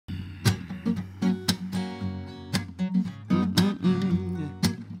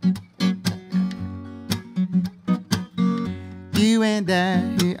lay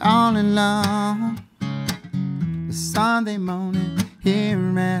there here all alone. The Sunday morning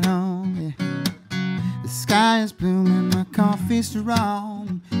here at home, yeah. The sky is blooming, my coffee's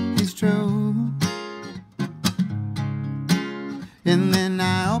strong, it's true. And then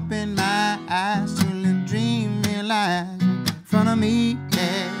I open my eyes to a dream realized in front of me,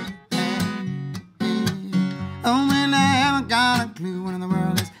 yeah, yeah, yeah. Oh, and I haven't got a clue what in the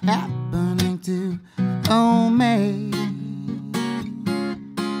world is happening to me.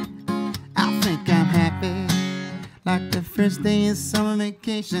 I think I'm happy, like the first day of summer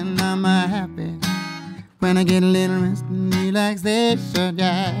vacation. I'm happy when I get a little rest and relaxation,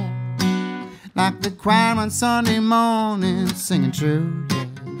 yeah. Like the choir on Sunday morning singing true, yeah.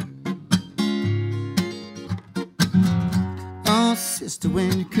 Oh, sister,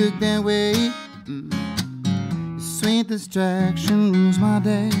 when you cook that way, sweet distraction rules my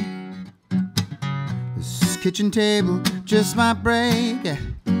day. This kitchen table just might break, yeah.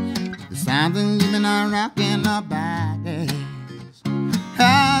 The sounds of living on rocking our bodies.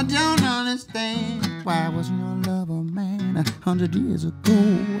 I don't understand why I wasn't your lover, man, 100 years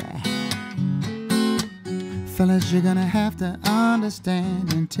ago. Fellas, you're gonna have to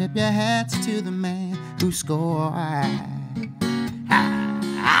understand and tip your hats to the man who scored.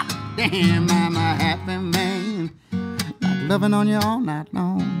 Damn, I'm a happy man, like loving on you all night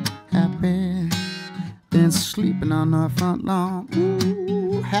long. Happy, then sleeping on our front lawn.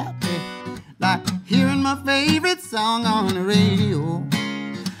 Ooh, happy, like hearing my favorite song on the radio.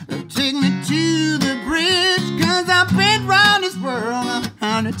 Take me to the bridge, 'cause I've been round this world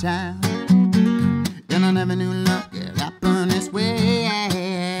 100 times. And I never knew love could happen this way.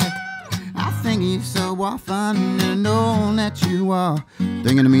 I think you're so often to know that you are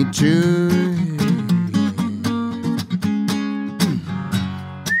thinking of me too.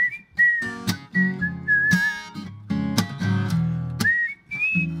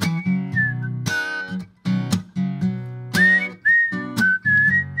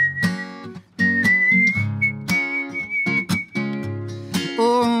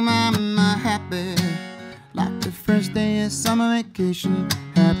 Oh, I'm happy, like the first day of summer vacation.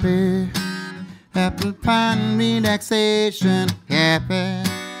 Happy, apple pie and relaxation. Happy,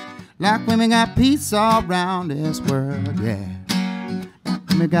 like when we got peace all around this world, yeah. Like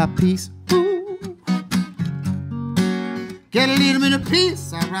when we got peace, ooh. Get a little bit of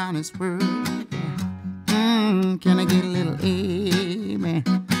peace around this world, yeah. Can I get a little amen?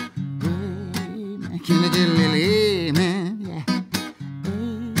 Amen. Can I get